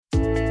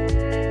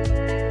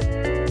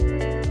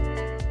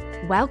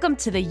Welcome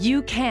to the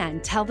You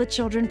Can Tell the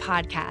Children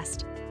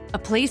podcast, a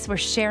place where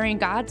sharing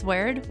God's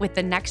word with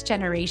the next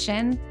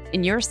generation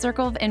in your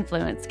circle of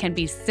influence can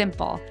be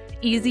simple,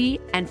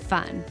 easy, and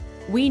fun.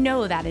 We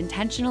know that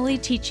intentionally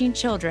teaching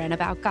children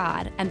about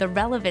God and the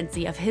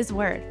relevancy of His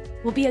word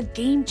will be a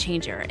game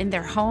changer in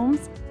their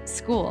homes,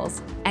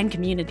 schools, and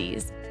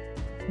communities.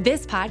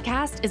 This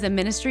podcast is a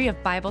ministry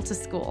of Bible to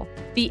School,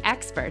 the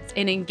experts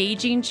in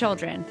engaging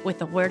children with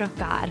the Word of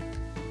God.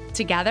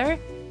 Together,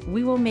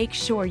 we will make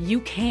sure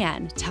you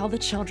can tell the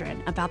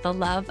children about the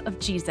love of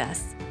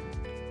Jesus.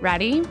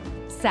 Ready,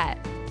 set,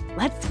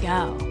 let's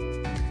go.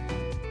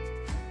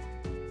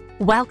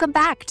 Welcome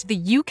back to the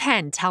You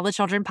Can Tell the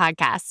Children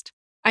podcast.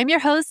 I'm your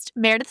host,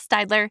 Meredith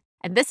Steidler,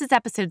 and this is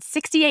episode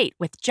 68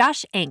 with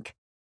Josh Enck,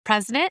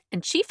 President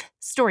and Chief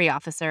Story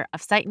Officer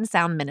of Sight and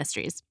Sound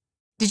Ministries.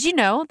 Did you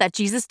know that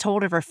Jesus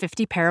told over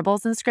 50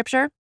 parables in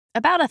Scripture?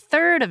 About a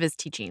third of his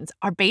teachings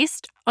are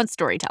based on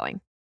storytelling.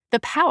 The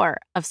power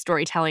of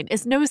storytelling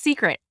is no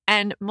secret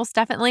and most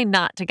definitely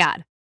not to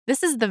God.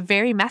 This is the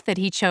very method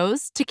he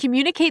chose to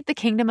communicate the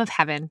kingdom of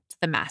heaven to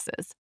the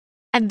masses.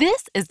 And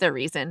this is the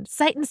reason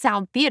Sight and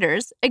Sound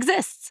Theaters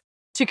exists,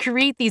 to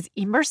create these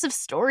immersive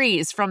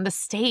stories from the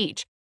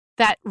stage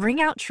that ring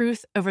out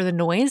truth over the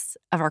noise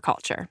of our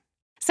culture.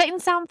 Sight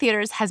and Sound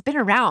Theaters has been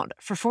around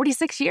for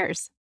 46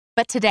 years,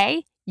 but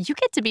today you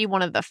get to be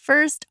one of the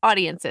first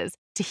audiences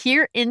to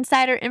hear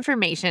insider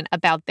information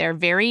about their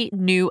very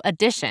new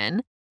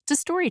addition to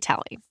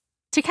storytelling.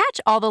 To catch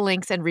all the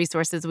links and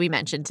resources we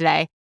mentioned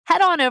today,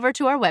 head on over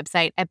to our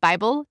website at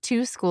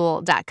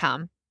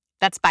Bible2School.com.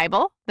 That's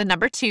Bible, the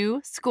number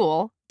 2,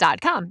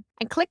 school.com,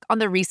 and click on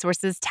the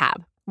resources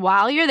tab.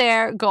 While you're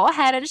there, go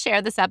ahead and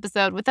share this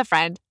episode with a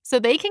friend so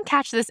they can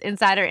catch this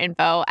insider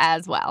info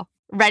as well.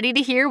 Ready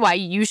to hear why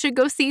you should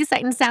go see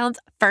Sight and Sound's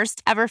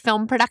first ever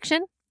film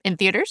production in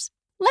theaters?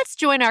 Let's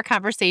join our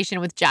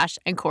conversation with Josh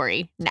and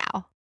Corey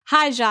now.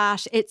 Hi,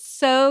 Josh. It's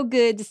so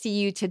good to see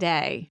you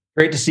today.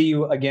 Great to see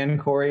you again,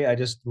 Corey. I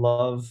just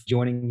love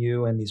joining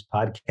you in these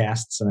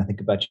podcasts, and I think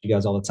about you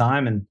guys all the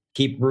time and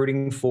keep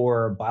rooting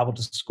for Bible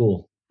to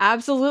School.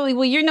 Absolutely.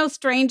 Well, you're no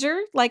stranger.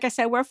 Like I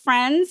said, we're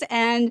friends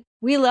and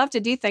we love to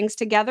do things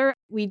together.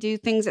 We do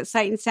things at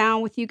Sight and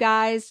Sound with you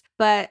guys,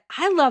 but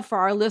I love for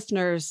our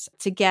listeners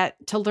to get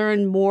to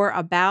learn more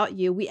about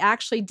you. We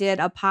actually did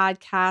a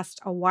podcast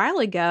a while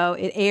ago.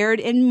 It aired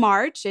in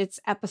March. It's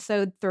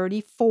episode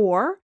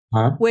 34.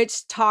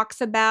 Which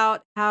talks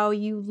about how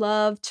you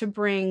love to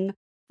bring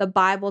the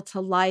Bible to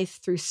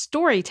life through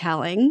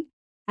storytelling.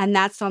 And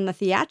that's on the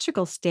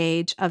theatrical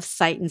stage of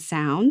Sight and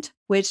Sound,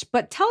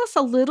 but tell us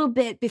a little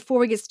bit before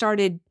we get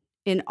started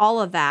in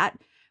all of that.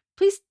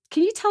 Please,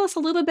 can you tell us a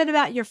little bit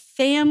about your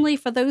family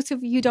for those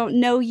of you who don't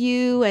know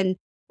you? And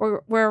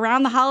we're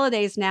around the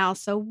holidays now.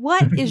 So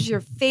what is your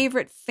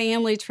favorite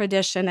family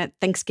tradition at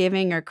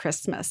Thanksgiving or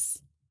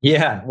Christmas?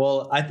 Yeah,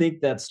 well, I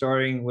think that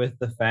starting with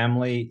the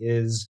family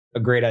is a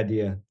great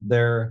idea.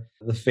 They're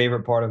the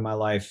favorite part of my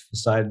life,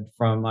 aside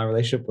from my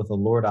relationship with the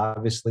Lord,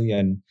 obviously,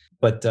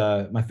 but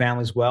my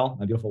family's well.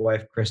 My beautiful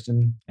wife,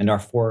 Kristen, and our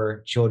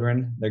 4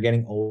 children. They're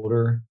getting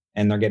older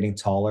and they're getting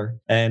taller.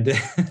 And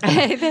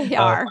they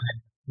are.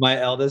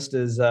 My eldest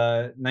is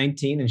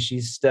 19 and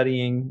she's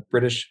studying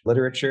British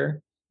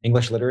literature,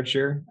 English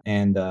literature,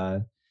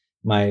 and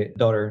my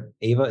daughter,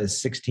 Ava,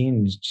 is 16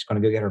 and she's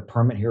going to go get her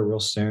permit here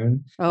real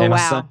soon. Oh, and my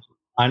wow. son,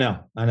 I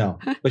know,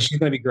 but she's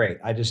going to be great.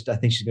 I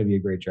think she's going to be a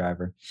great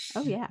driver.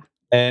 Oh, yeah.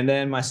 And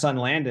then my son,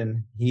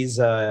 Landon, he's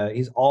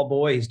all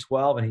boy. He's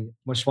 12 and he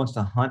just wants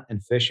to hunt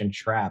and fish and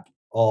trap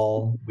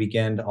all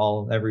weekend,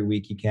 every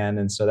week he can.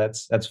 And so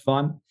that's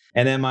fun.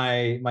 And then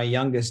my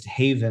youngest,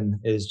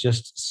 Haven, is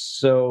just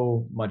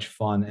so much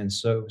fun and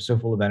so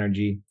full of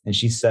energy. And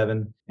she's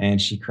 7 and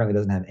she currently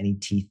doesn't have any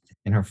teeth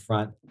in her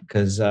front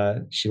because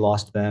she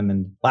lost them.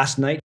 And last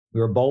night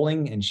we were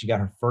bowling and she got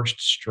her first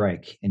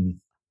strike and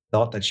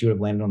thought that she would have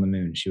landed on the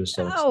moon. She was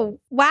so excited. Oh,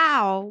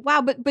 wow.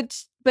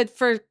 But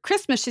for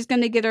Christmas, she's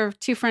going to get her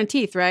 2 front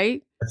teeth,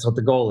 right? That's what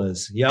the goal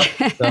is. Yep.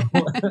 So,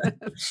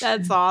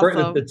 that's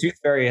awesome. The tooth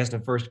fairy has to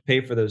first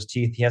pay for those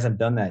teeth. He hasn't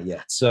done that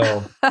yet.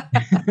 So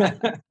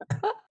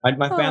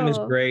my family's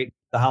great.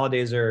 The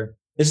holidays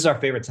this is our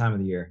favorite time of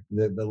the year.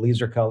 The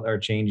leaves are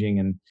changing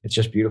and it's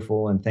just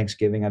beautiful. And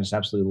Thanksgiving, I just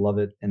absolutely love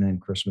it. And then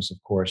Christmas,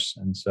 of course.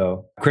 And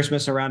so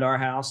Christmas around our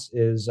house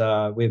is,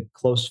 we have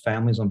close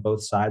families on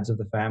both sides of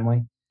the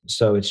family.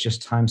 So it's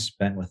just time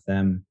spent with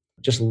them.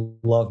 Just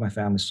love my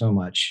family so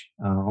much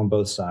on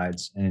both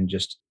sides and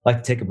just like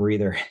to take a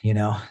breather,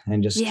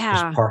 and just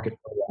park it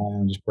for a while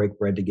and just break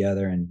bread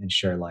together and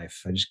share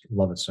life. I just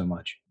love it so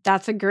much.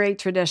 That's a great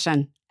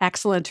tradition.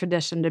 Excellent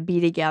tradition to be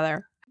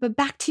together. But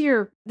back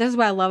to this is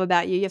what I love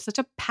about you. You have such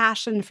a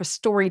passion for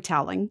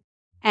storytelling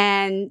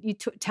and you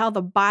tell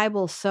the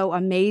Bible so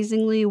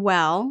amazingly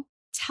well.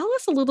 Tell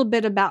us a little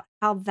bit about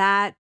how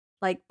that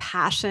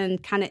passion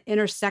kind of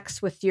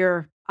intersects with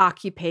your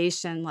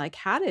occupation. Like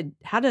how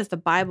does the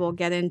Bible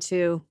get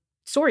into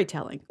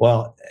storytelling?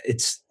 Well,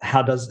 it's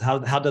how does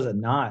it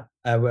not?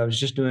 I was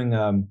just doing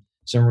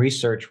some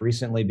research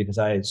recently because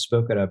I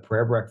spoke at a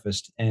prayer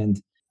breakfast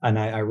and And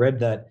I read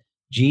that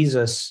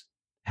Jesus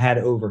had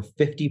over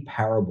 50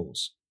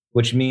 parables,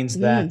 which means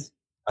that Mm.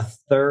 a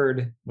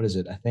third, what is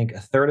it? I think a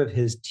third of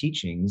his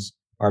teachings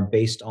are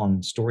based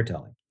on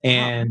storytelling. Wow.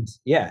 And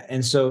yeah,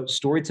 and so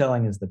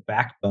storytelling is the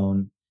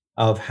backbone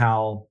of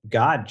how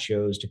God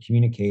chose to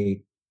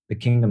communicate the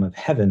kingdom of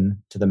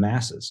heaven to the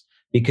masses,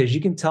 because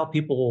you can tell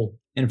people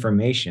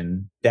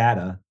information,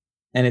 data,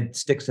 and it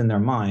sticks in their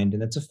mind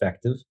and it's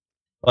effective.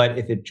 But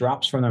if it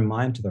drops from their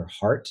mind to their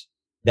heart,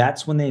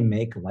 that's when they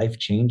make life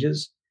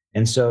changes.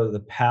 And so the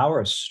power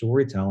of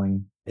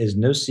storytelling is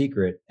no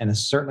secret, and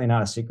is certainly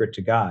not a secret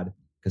to God,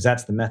 because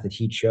that's the method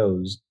he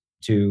chose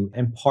to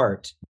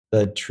impart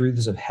the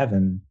truths of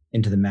heaven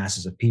into the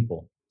masses of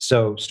people.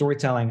 So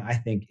storytelling, I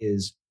think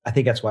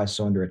that's why it's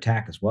so under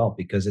attack as well,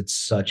 because it's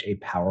such a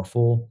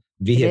powerful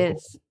It vehicle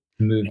is.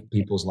 to move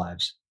people's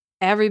lives.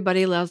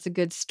 Everybody loves a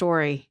good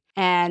story.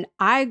 And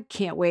I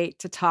can't wait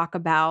to talk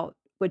about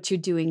what you're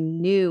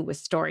doing new with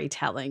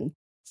storytelling.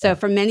 So, Yeah.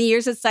 for many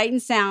years at Sight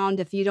and Sound,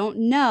 if you don't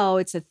know,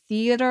 it's a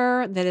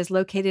theater that is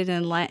located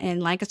in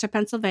Lancaster,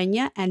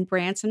 Pennsylvania and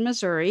Branson,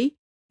 Missouri.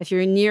 If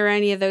you're near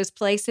any of those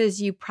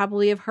places, you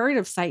probably have heard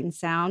of Sight and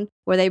Sound,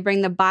 where they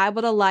bring the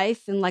Bible to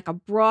life in like a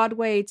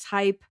Broadway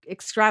type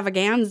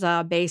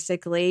extravaganza,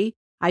 basically.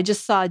 I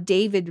just saw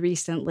David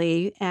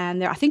recently,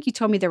 and I think you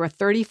told me there were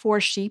 34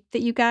 sheep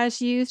that you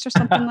guys used or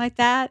something like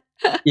that.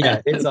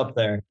 Yeah, it's up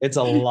there. It's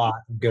a lot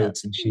of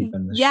goats and sheep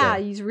in this Yeah,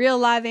 show. use real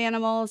live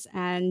animals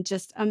and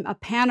just a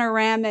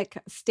panoramic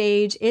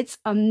stage. It's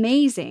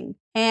amazing.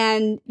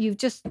 And you've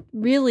just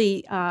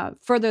really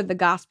furthered the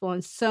gospel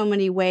in so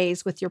many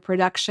ways with your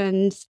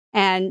productions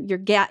and your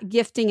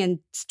gifting and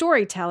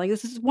storytelling.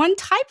 This is one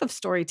type of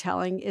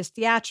storytelling is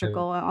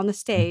theatrical on the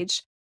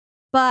stage,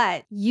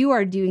 but you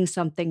are doing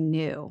something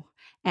new.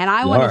 And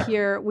We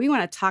are. we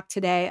want to talk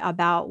today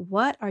about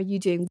what are you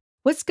doing?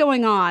 What's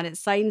going on at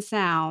Sight and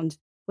Sound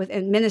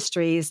within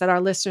ministries that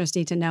our listeners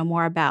need to know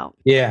more about?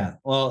 Yeah.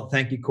 Well,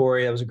 thank you,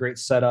 Corey. That was a great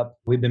setup.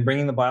 We've been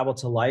bringing the Bible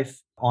to life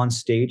on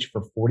stage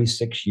for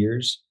 46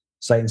 years.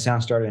 Sight and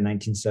Sound started in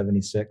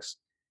 1976.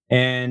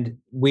 And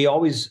we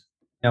always,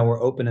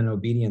 we're open and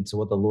obedient to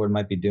what the Lord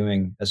might be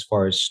doing as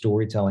far as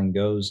storytelling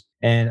goes.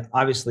 And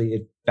obviously,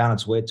 it found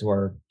its way to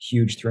our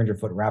huge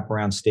 300-foot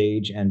wraparound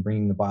stage and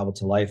bringing the Bible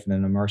to life in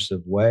an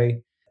immersive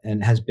way,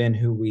 and has been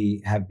who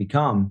we have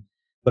become.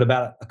 But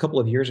about a couple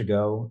of years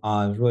ago, it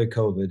was really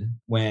COVID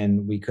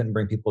when we couldn't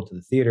bring people to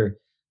the theater.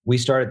 We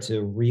started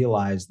to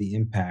realize the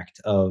impact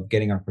of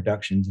getting our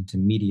productions into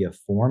media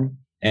form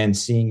and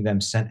seeing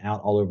them sent out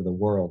all over the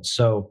world.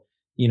 So,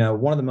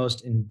 one of the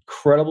most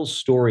incredible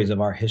stories of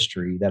our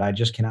history that I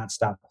just cannot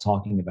stop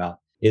talking about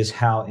is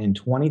how in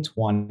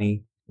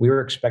 2020, we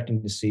were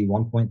expecting to see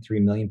 1.3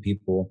 million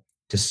people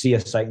to see a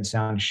Sight and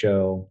Sound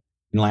show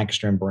in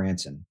Lancaster and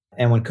Branson.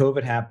 And when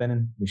COVID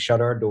happened, we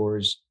shut our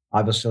doors.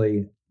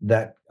 Obviously,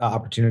 that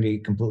opportunity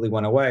completely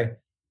went away.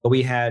 But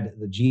we had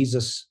the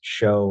Jesus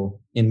show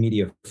in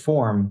media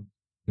form.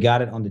 We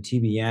got it on the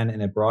TBN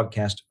and it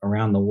broadcast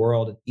around the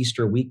world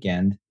Easter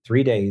weekend,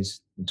 3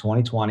 days in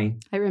 2020. I And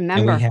we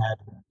remember. had,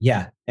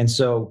 yeah. And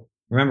so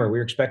remember, we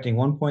were expecting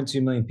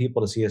 1.2 million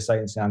people to see a Sight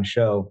and Sound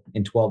show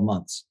in 12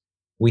 months.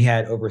 We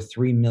had over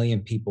 3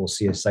 million people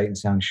see a Sight and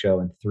Sound show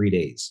in 3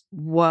 days.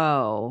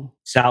 Whoa.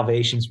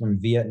 Salvations from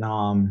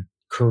Vietnam,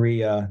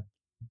 Korea,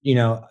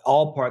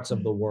 all parts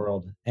of the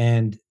world.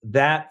 And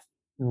that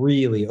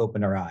really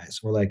opened our eyes.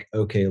 We're like,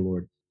 okay,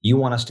 Lord, you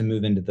want us to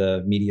move into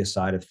the media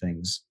side of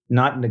things,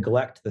 not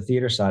neglect the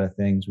theater side of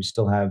things. We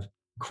still have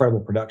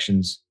incredible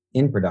productions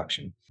in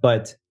production.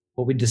 But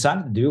what we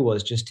decided to do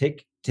was just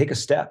take a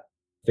step,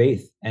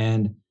 faith.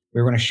 And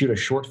we were going to shoot a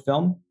short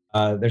film.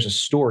 There's a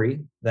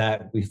story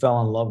that we fell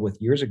in love with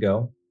years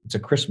ago. It's a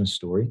Christmas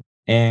story.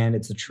 And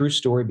it's a true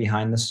story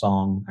behind the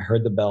song, I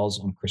Heard the Bells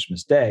on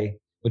Christmas Day,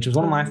 which was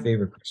one of my Oh,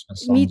 favorite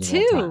Christmas me songs of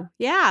all time. too.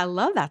 Yeah, I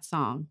love that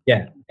song.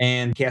 Yeah.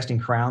 And Casting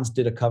Crowns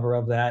did a cover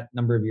of that a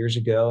number of years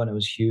ago, and it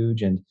was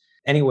huge. And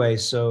anyway,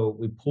 so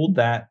we pulled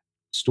that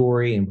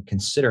story and we're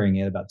considering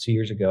it about 2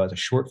 years ago as a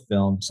short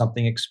film,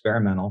 something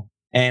experimental.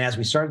 And as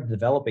we started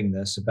developing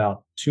this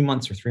about 2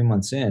 months or 3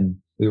 months in,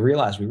 we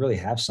realized we really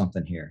have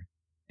something here.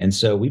 And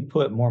so we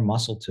put more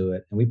muscle to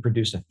it and we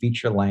produced a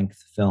feature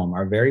length film,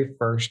 our very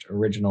first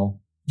original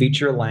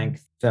feature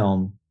length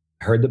film,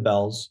 Heard the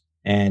Bells.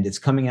 And it's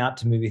coming out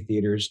to movie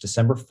theaters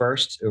December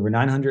 1st, over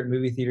 900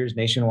 movie theaters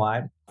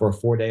nationwide for a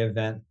 4-day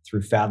event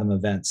through Fathom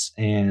Events.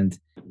 And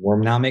we're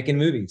now making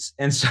movies.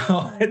 And so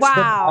it's the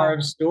power Wow.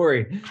 of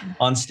story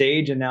on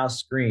stage and now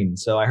screen.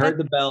 So I That heard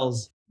the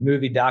bells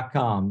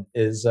movie.com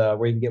is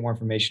where you can get more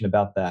information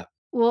about that.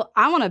 Well,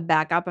 I want to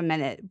back up a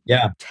minute.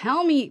 Yeah,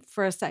 Tell me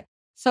for a sec.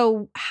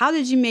 So, how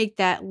did you make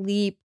that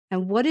leap?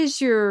 And what is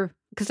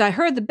because I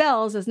heard the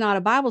bells is not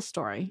a Bible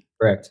story,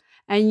 correct.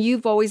 and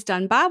you've always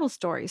done Bible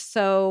stories.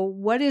 So,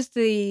 what is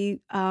the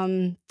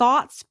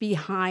thoughts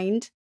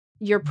behind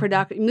your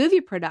movie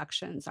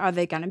productions? Are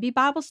they going to be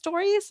Bible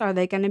stories? Are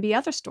they going to be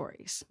other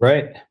stories?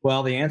 Right.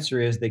 Well, the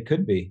answer is they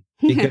could be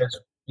because,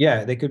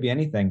 yeah, they could be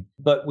anything.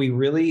 But we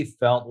really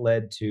felt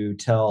led to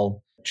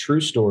tell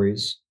true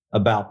stories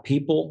about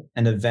people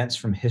and events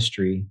from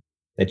history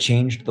that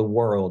changed the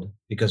world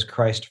because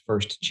Christ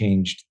first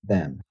changed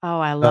them. Oh,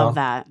 I love So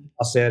that.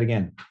 I'll say it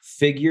again.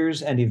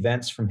 Figures and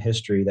events from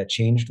history that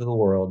changed the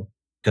world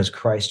because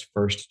Christ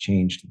first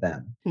changed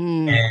them.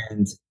 Mm,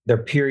 And they're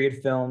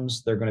period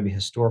films, they're going to be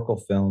historical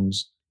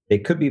films. They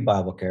could be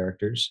Bible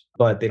characters,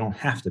 but they don't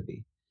have to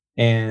be.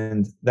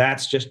 And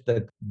that's just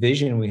the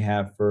vision we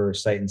have for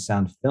Sight and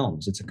Sound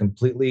Films. It's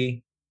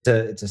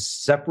a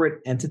separate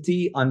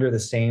entity under the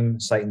same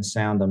Sight and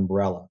Sound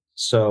umbrella.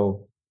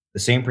 So the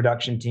same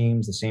production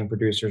teams, the same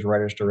producers,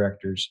 writers,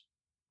 directors.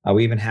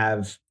 We even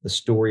have the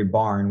Story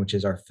Barn, which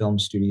is our film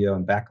studio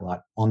and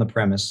backlot on the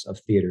premise of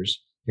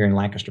theaters here in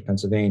Lancaster,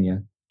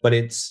 Pennsylvania. But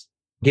it's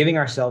giving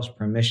ourselves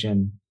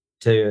permission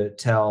to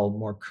tell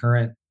more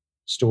current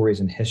stories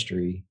in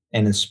history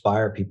and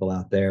inspire people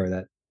out there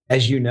that,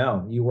 as you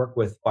know, you work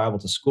with Bible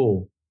to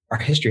School, our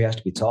history has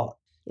to be taught.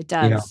 it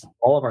does.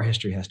 All of our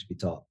history has to be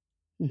taught.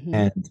 Hmm.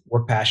 And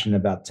we're passionate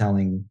about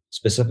telling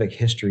specific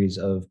histories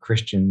of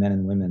Christian men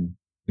and women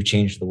who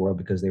changed the world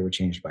because they were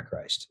changed by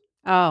Christ.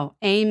 Oh,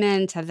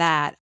 amen to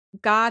that.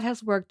 God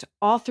has worked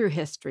all through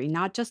history,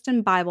 not just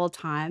in Bible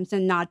times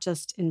and not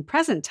just in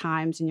present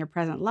times in your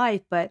present life,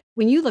 but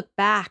when you look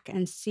back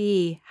and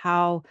see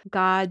how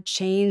God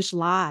changed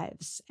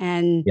lives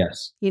and,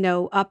 Yes.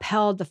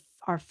 upheld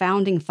our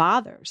founding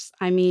fathers.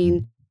 I mean,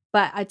 Mhm.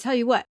 but I tell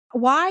you what,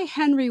 why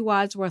Henry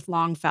Wadsworth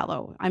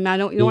Longfellow? I mean,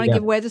 you don't want to Yeah.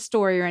 give away the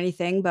story or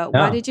anything, but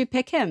why No, did you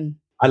pick him?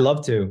 I'd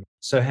love to.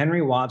 So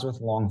Henry Wadsworth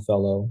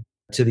Longfellow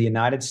to the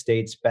United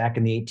States back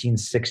in the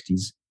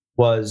 1860s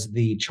was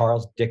the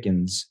Charles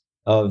Dickens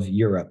of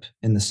Europe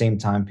in the same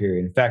time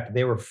period. In fact,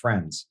 they were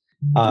friends.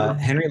 Oh,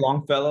 Henry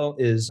Longfellow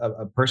is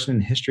a person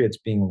in history that's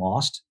being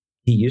lost.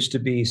 He used to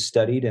be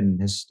studied and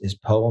his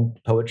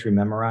poetry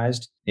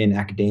memorized in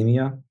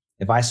academia.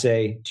 If I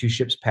say Two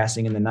Ships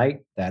Passing in the Night,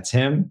 that's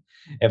him.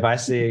 If I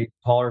say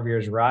Paul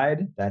Revere's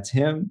Ride, that's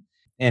him.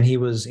 And he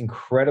was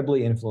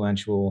incredibly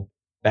influential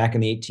back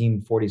in the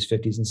 1840s,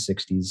 50s, and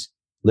 60s,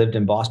 lived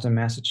in Boston,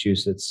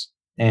 Massachusetts,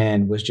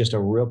 and was just a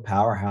real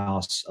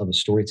powerhouse of a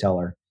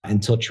storyteller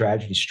until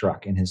tragedy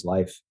struck in his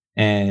life.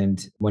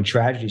 And when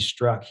tragedy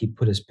struck, he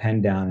put his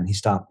pen down and he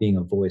stopped being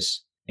a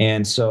voice.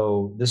 And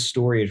so this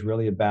story is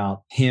really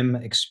about him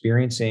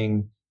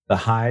experiencing the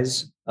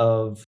highs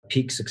of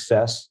peak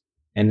success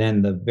and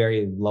then the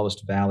very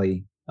lowest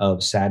valley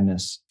of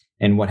sadness.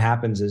 And what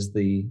happens is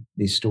the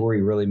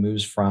story really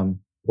moves from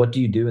what do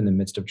you do in the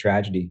midst of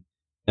tragedy?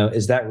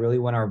 Is that really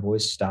when our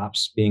voice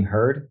stops being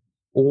heard?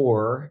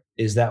 Or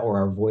is that where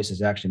our voice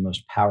is actually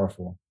most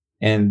powerful?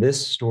 And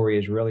this story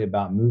is really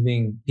about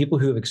moving people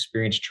who have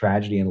experienced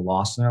tragedy and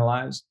loss in their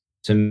lives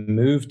to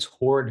move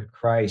toward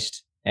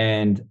Christ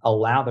and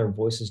allow their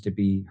voices to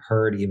be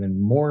heard even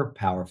more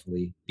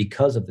powerfully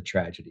because of the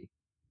tragedy.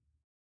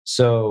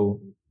 So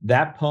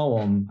that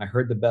poem, I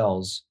Heard the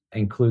Bells,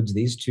 includes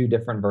these two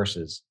different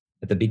verses.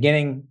 At the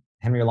beginning,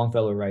 Henry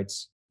Longfellow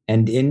writes,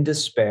 "And in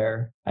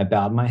despair, I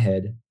bowed my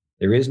head.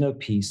 There is no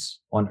peace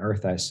on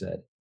earth, I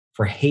said,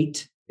 for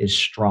hate is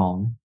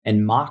strong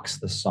and mocks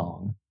the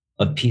song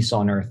of peace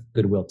on earth,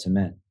 goodwill to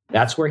men."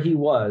 That's where he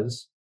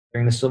was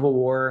during the Civil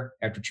War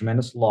after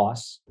tremendous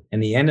loss.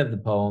 And the end of the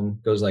poem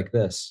goes like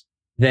this: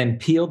 "Then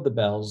pealed the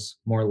bells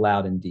more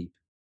loud and deep.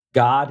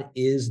 God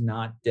is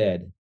not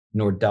dead,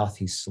 nor doth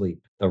he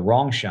sleep. The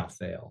wrong shall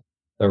fail,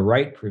 the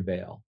right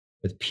prevail,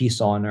 with peace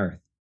on earth,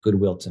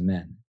 goodwill to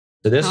men."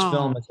 So this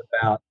film oh, is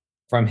about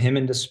from him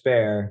in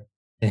despair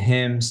to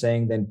him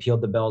saying, "Then pealed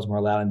the bells more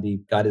loud and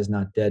deep. God is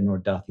not dead, nor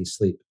doth he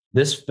sleep."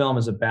 This film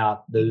is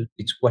about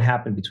it's what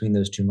happened between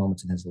those two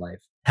moments in his life.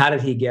 How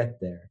did he get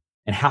there?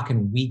 And how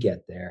can we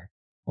get there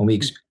when we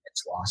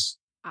experience loss?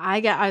 I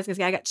was gonna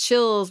say, I got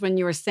chills when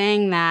you were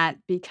saying that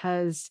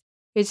because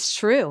it's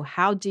true.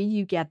 How do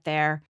you get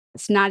there?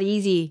 It's not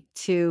easy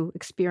to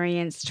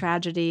experience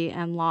tragedy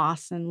and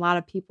loss, and a lot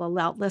of people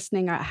out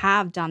listening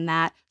have done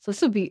that. So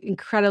this will be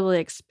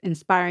incredibly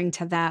inspiring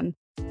to them.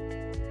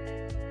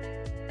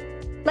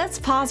 Let's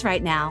pause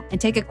right now and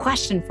take a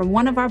question from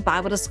one of our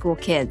Bible to School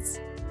kids.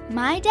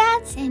 My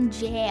dad's in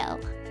jail.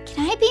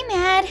 Can I be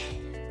mad?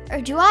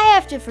 Or do I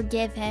have to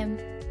forgive him?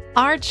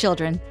 Our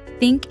children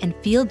think and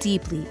feel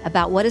deeply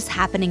about what is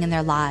happening in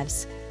their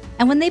lives.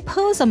 And when they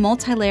pose a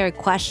multi-layered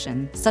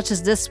question, such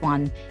as this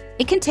one,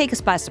 it can take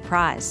us by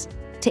surprise.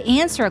 To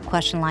answer a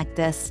question like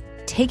this,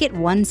 take it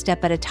one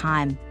step at a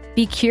time.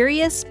 Be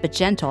curious but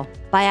gentle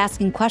by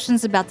asking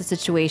questions about the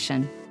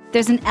situation.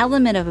 There's an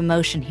element of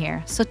emotion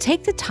here, so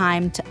take the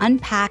time to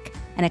unpack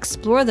and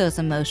explore those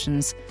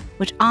emotions,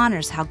 which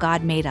honors how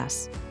God made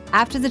us.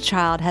 After the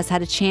child has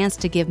had a chance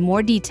to give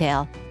more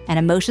detail and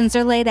emotions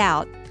are laid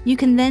out, you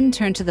can then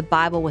turn to the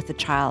Bible with the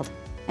child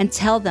and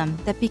tell them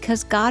that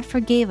because God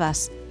forgave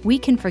us, we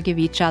can forgive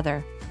each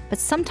other. But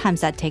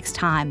sometimes that takes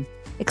time.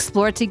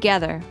 Explore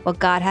together what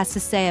God has to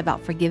say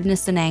about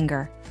forgiveness and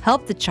anger.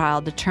 Help the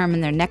child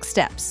determine their next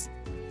steps.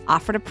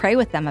 Offer to pray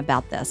with them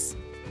about this.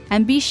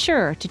 And be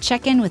sure to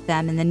check in with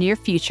them in the near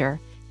future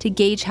to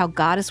gauge how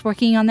God is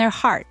working on their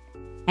heart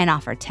and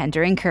offer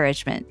tender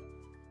encouragement.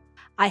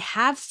 I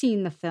have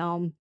seen the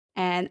film,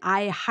 and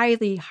I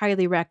highly,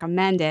 highly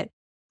recommend it.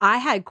 I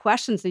had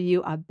questions of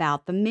you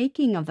about the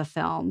making of the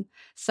film.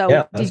 So,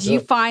 Yeah, did let's do you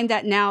it. find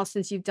that now,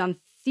 since you've done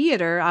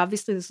theater,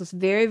 obviously this was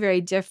very, very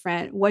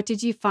different. What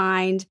did you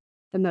find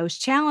the most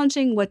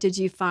challenging? What did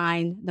you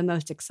find the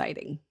most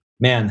exciting?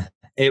 Man,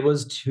 it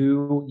was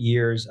 2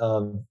 years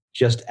of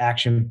just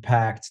action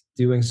packed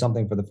doing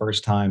something for the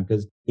first time.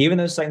 Because even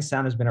though Sight and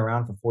Sound has been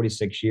around for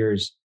 46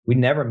 years, we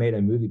never made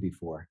a movie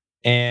before.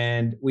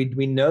 And we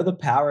know the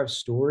power of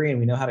story and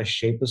we know how to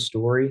shape a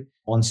story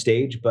on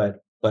stage,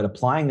 but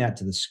applying that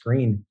to the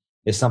screen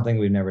is something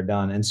we've never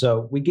done. And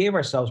so we gave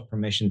ourselves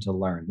permission to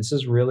learn. This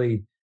is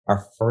really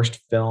our first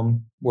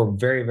film. We're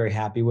very, very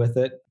happy with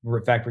it.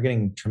 In fact, we're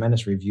getting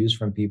tremendous reviews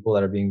from people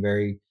that are being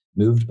very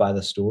moved by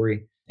the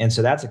story. And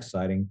so that's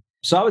exciting.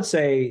 So I would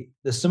say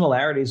the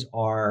similarities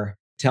are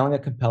telling a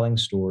compelling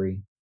story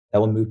that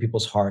will move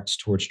people's hearts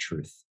towards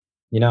truth.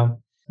 You know,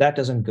 that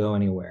doesn't go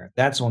anywhere.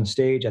 That's on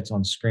stage, that's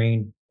on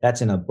screen,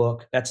 that's in a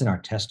book, that's in our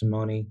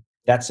testimony,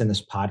 that's in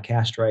this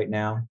podcast right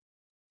now.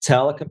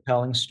 Tell a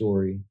compelling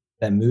story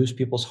that moves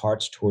people's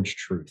hearts towards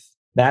truth.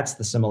 That's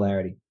the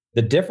similarity.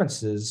 The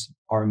differences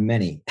are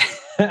many.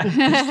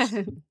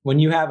 When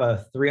you have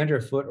a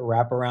 300-foot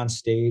wraparound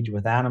stage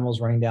with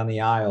animals running down the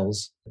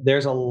aisles,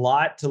 there's a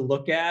lot to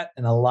look at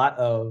and a lot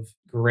of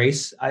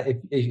grace,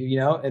 and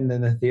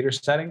then the theater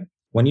setting.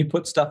 When you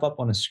put stuff up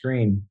on a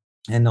screen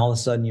and all of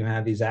a sudden you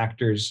have these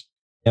actors,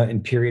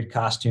 in period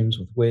costumes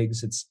with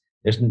wigs,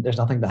 there's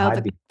nothing to Oh,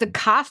 hide. the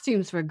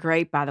costumes were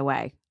great, by the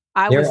way.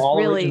 I They're was all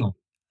really original.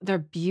 they're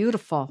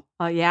beautiful.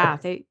 Oh, yeah,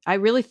 I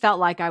really felt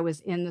like I was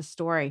in the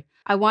story.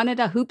 I wanted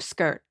a hoop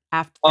skirt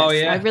after Oh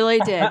this. I yeah. really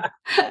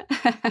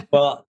did.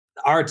 Well,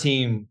 our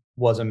team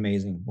was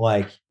amazing.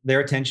 Like their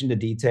attention to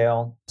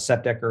detail,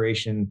 set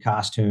decoration,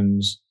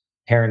 costumes,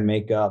 hair and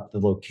makeup, the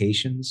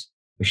locations.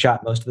 We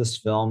shot most of this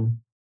film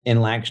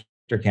in Lancaster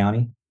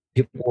County.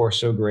 People were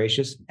so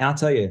gracious. And I'll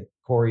tell you,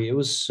 Corey, it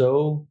was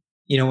so,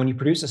 when you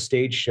produce a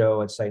stage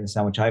show at Sight and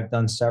Sound, which I've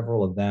done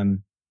several of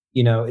them,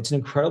 it's an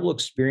incredible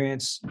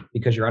experience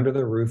because you're under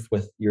the roof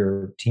with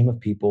your team of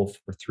people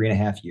for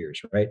 3.5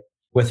 years, right?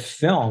 With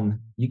film,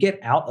 you get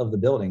out of the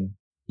building,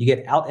 you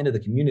get out into the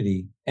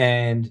community,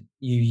 and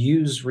you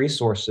use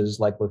resources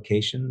like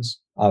locations,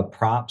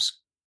 props,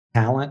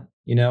 talent,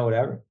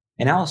 whatever.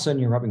 And all of a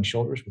sudden, you're rubbing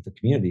shoulders with the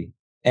community,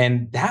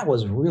 and that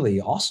was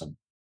really awesome,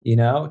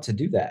 to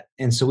do that.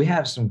 And so we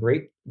have some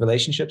great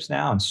relationships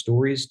now and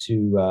stories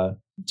to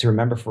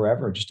remember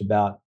forever, just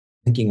about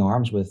linking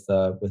arms with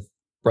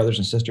brothers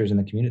and sisters in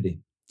the community.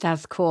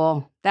 That's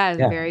cool. That is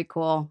Yeah. very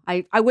cool.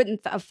 I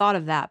wouldn't have thought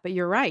of that, but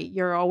you're right.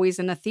 You're always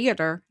in a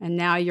theater, and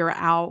now you're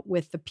out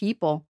with the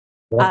people.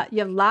 Yep. You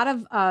have a lot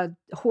of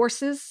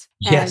horses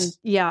and Yes.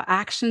 yeah,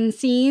 action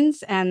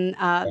scenes, and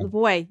Yeah.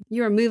 boy,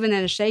 you were moving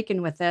and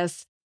shaking with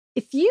this.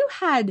 If you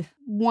had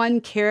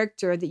one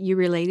character that you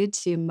related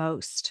to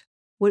most,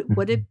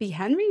 would it be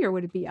Henry or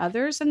would it be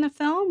others in the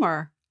film?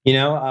 Or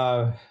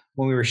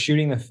When we were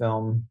shooting the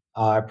film,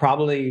 I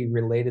probably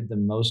related the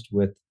most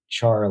with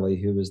Charlie,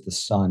 who was the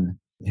son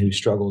who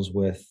struggles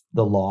with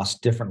the loss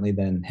differently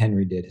than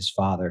Henry did, his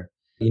father.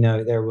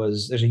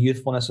 There's a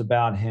youthfulness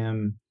about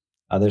him.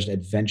 There's an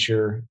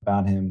adventure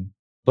about him.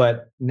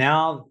 But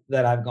now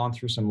that I've gone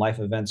through some life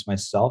events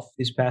myself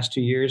these past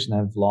 2 years, and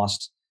I've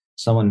lost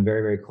someone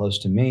very, very close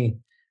to me,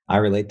 I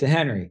relate to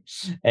Henry.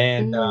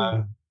 And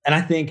Mm, and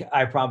I think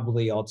I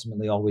probably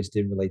ultimately always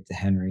did relate to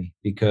Henry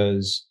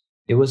because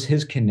it was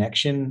his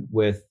connection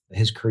with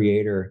his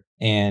creator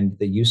and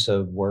the use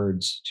of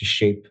words to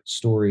shape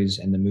stories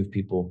and to move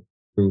people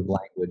through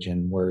language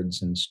and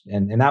words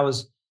and that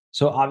was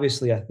so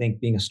obviously I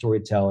think being a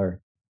storyteller,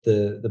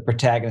 the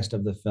protagonist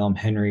of the film,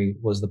 Henry,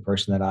 was the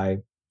person that I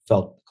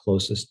felt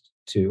closest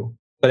to.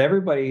 But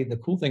everybody, the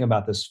cool thing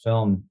about this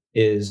film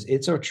is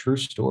it's a true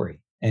story.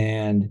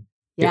 And it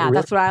yeah, really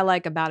that's what I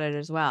like about it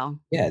as well.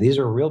 yeah, these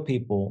are real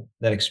people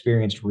that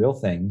experienced real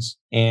things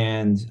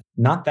and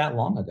not that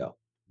long ago,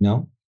 you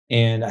know?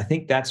 And I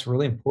think that's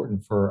really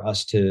important for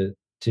us to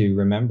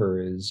remember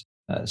is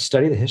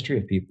study the history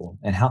of people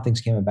and how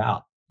things came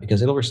about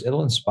because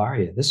it'll inspire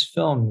you. This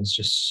film is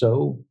just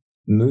so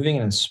moving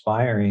and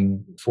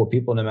inspiring for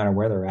people no matter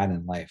where they're at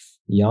in life,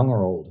 young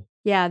or old.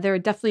 Yeah, there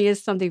definitely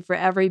is something for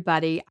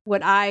everybody.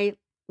 What I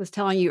was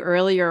telling you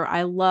earlier,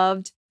 I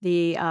loved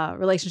the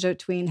relationship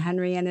between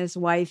Henry and his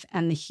wife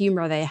and the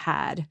humor they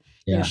had.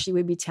 Yeah. She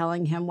would be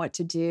telling him what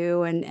to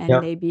do and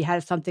Yep. maybe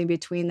had something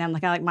between them,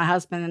 like my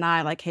husband and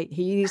I, like, hey,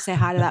 you say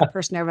hi to that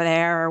person over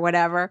there or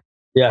whatever.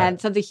 Yeah.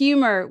 And so the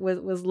humor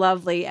was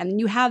lovely. And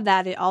you have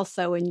that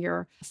also in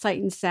your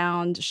Sight and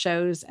Sound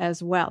shows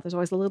as well. There's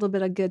always a little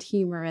bit of good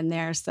humor in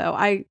there. So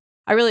I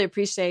really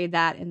appreciate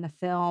that in the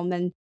film.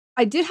 And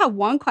I did have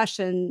one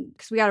question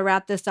because we got to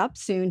wrap this up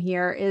soon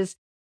here is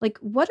like,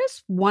 what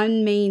is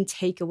one main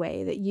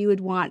takeaway that you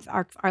would want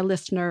our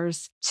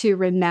listeners to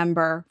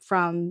remember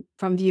from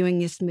viewing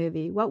this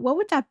movie? What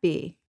would that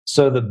be?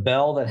 So the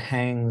bell that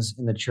hangs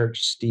in the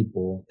church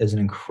steeple is an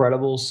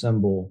incredible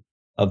symbol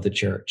of the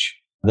church.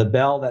 The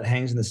bell that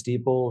hangs in the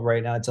steeple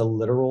right now, it's a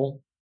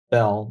literal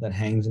bell that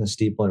hangs in the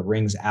steeple and it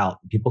rings out.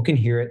 People can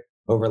hear it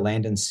over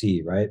land and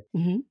sea, right?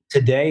 Mm-hmm.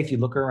 Today, if you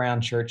look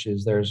around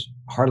churches, there's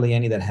hardly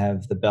any that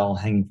have the bell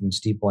hanging from the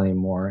steeple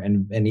anymore,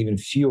 and even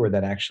fewer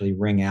that actually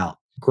ring out.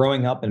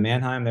 Growing up in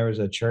Mannheim, there was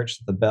a church,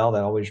 the bell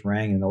that always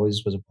rang and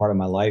always was a part of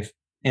my life.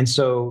 And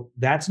so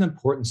that's an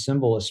important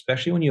symbol,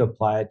 especially when you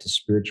apply it to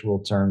spiritual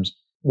terms.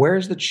 Where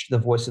is the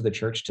voice of the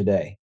church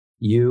today?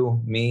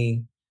 You,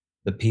 me,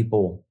 the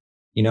people.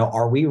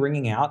 Are we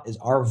ringing out? Is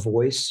our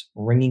voice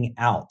ringing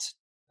out?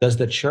 Does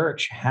the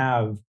church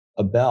have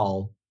a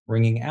bell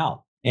ringing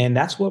out? And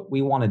that's what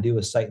we want to do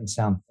with Sight and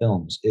Sound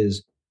Films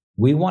is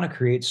we want to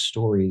create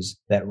stories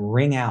that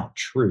ring out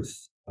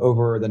truth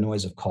over the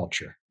noise of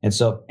culture. And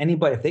so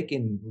if they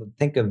can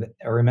think of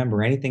or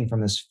remember anything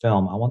from this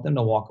film, I want them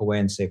to walk away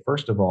and say,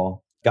 first of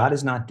all, God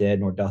is not dead,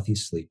 nor doth he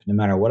sleep. No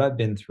matter what I've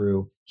been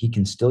through, he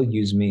can still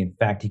use me. In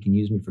fact, he can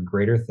use me for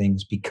greater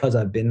things because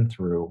I've been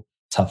through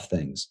tough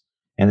things.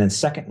 And then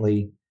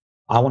secondly,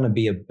 I want to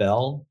be a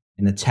bell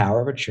in the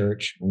tower of a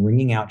church,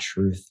 ringing out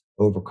truth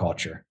over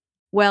culture.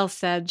 Well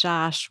said,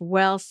 Josh.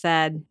 Well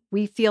said.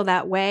 We feel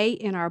that way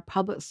in our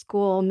public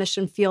school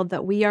mission field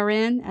that we are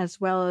in,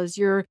 as well as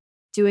you're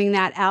doing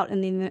that out in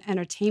the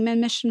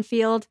entertainment mission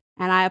field.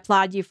 And I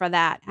applaud you for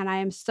that. And I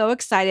am so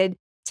excited.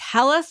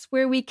 Tell us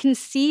where we can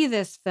see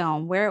this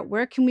film.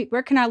 Where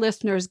can our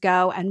listeners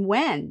go and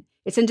when?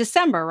 It's in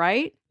December,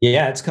 right?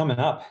 Yeah, it's coming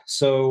up.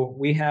 So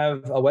we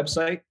have a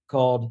website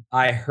called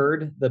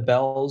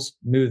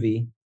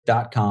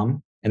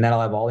iheardthebellsmovie.com. And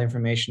that'll have all the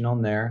information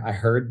on there.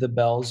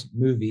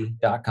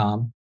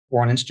 iheardthebellsmovie.com.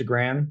 Or on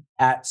Instagram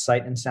at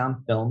Sight and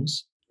Sound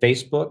Films,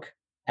 Facebook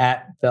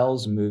at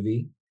Bells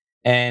Movie.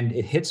 And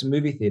it hits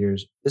movie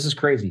theaters. This is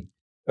crazy.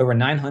 Over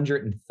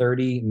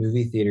 930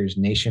 movie theaters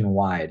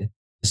nationwide,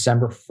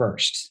 December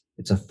 1st.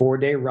 It's a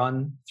 4-day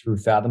run through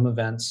Fathom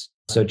Events.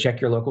 So check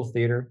your local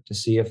theater to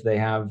see if they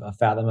have a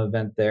Fathom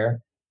event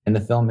there. And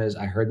the film is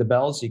I Heard the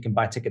Bells. You can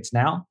buy tickets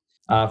now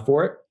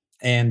for it.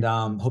 And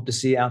hope to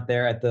see you out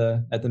there at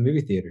the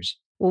movie theaters.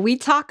 Well, we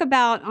talk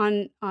about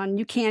on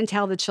You Can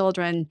Tell the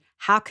Children,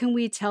 how can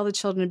we tell the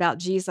children about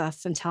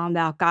Jesus and tell them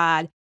about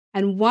God?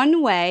 And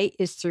one way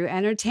is through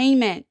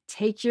entertainment.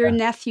 Take your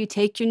nephew,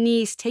 take your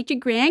niece, take your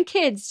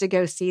grandkids to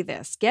go see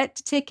this. Get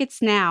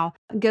tickets now.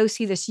 Go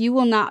see this. You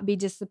will not be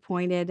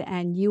disappointed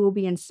and you will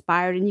be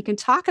inspired. And you can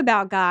talk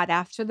about God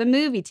after the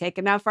movie. Take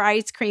them out for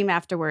ice cream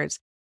afterwards.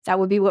 That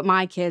would be what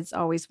my kids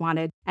always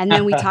wanted. And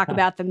then we talk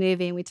about the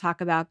movie and we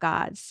talk about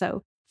God.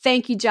 So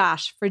thank you,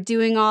 Josh, for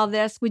doing all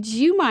this. Would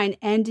you mind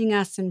ending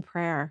us in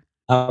prayer?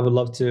 I would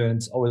love to. And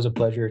it's always a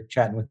pleasure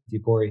chatting with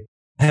you, Corey.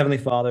 Heavenly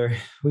Father,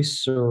 we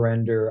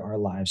surrender our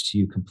lives to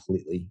you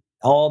completely,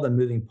 all the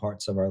moving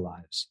parts of our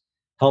lives.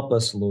 Help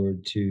us,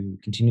 Lord, to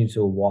continue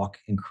to walk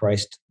in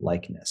Christ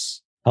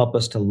likeness. Help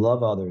us to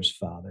love others,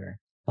 Father.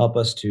 Help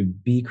us to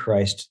be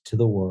Christ to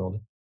the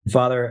world.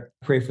 Father,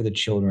 I pray for the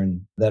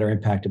children that are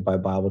impacted by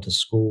Bible to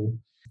School.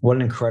 What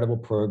an incredible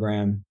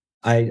program.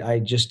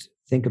 I just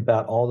think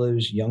about all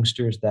those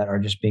youngsters that are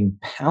just being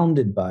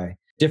pounded by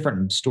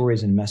different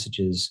stories and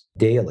messages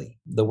daily.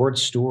 The word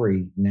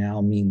story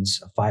now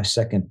means a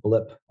 5-second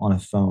blip on a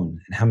phone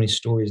and how many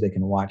stories they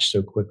can watch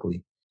so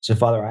quickly. So,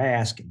 Father, I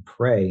ask and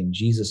pray in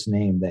Jesus'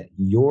 name that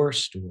your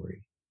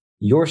story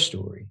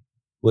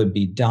would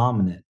be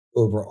dominant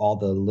over all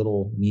the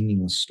little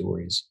meaningless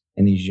stories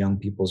in these young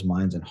people's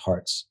minds and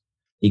hearts.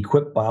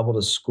 Equip Bible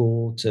to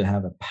School to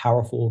have a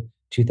powerful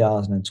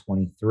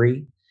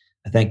 2023.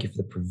 I thank you for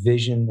the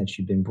provision that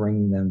you've been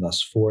bringing them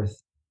thus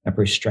forth. I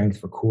pray strength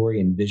for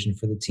Corey and vision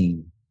for the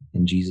team.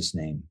 In Jesus'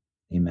 name,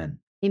 amen.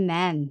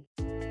 Amen.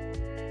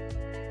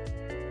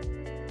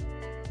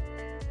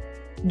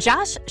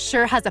 Josh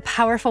sure has a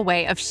powerful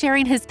way of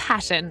sharing his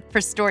passion for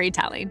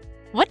storytelling.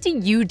 What do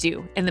you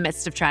do in the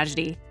midst of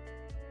tragedy?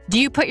 Do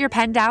you put your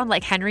pen down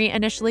like Henry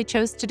initially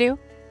chose to do?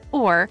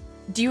 Or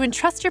do you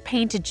entrust your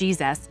pain to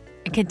Jesus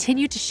and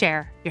continue to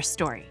share your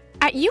story?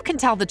 At You Can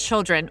Tell the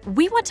Children,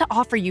 we want to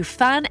offer you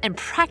fun and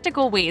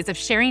practical ways of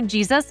sharing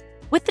Jesus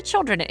with the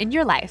children in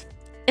your life.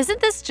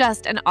 Isn't this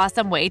just an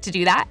awesome way to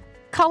do that?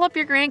 Call up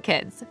your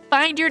grandkids,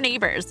 find your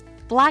neighbors,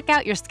 block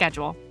out your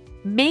schedule.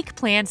 Make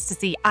plans to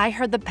see I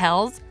Heard the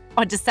Bells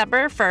on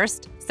December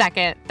 1st,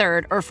 2nd,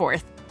 3rd, or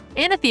 4th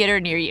in a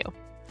theater near you.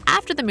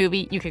 After the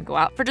movie, you can go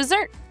out for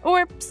dessert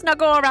or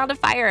snuggle around a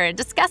fire and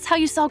discuss how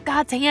you saw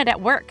God's hand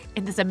at work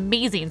in this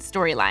amazing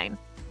storyline.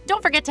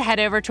 Don't forget to head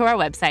over to our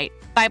website,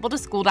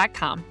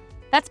 BibleToSchool.com.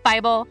 That's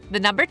Bible,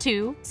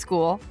 2,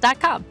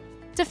 school.com.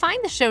 to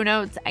find the show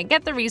notes and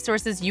get the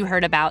resources you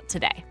heard about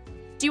today.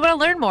 Do you want to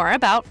learn more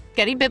about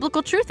getting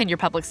biblical truth in your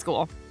public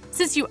school?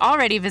 Since you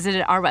already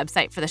visited our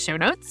website for the show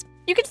notes,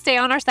 you can stay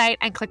on our site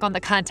and click on the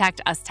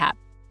Contact Us tab.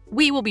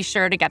 We will be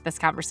sure to get this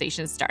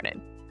conversation started.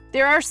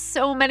 There are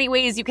so many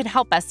ways you can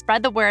help us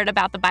spread the word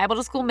about the Bible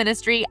to School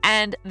ministry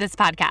and this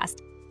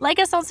podcast. Like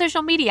us on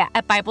social media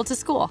at Bible to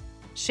School.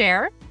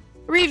 Share,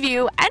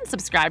 review, and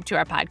subscribe to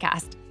our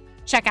podcast.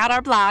 Check out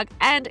our blog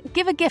and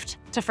give a gift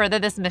to further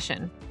this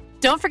mission.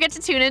 Don't forget to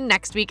tune in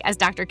next week as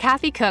Dr.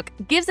 Kathy Cook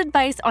gives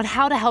advice on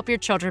how to help your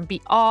children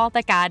be all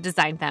that God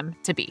designed them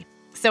to be.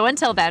 So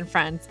until then,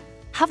 friends,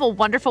 have a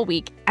wonderful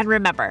week. And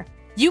remember,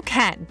 you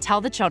can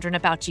tell the children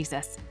about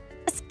Jesus,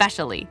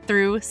 especially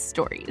through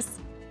stories.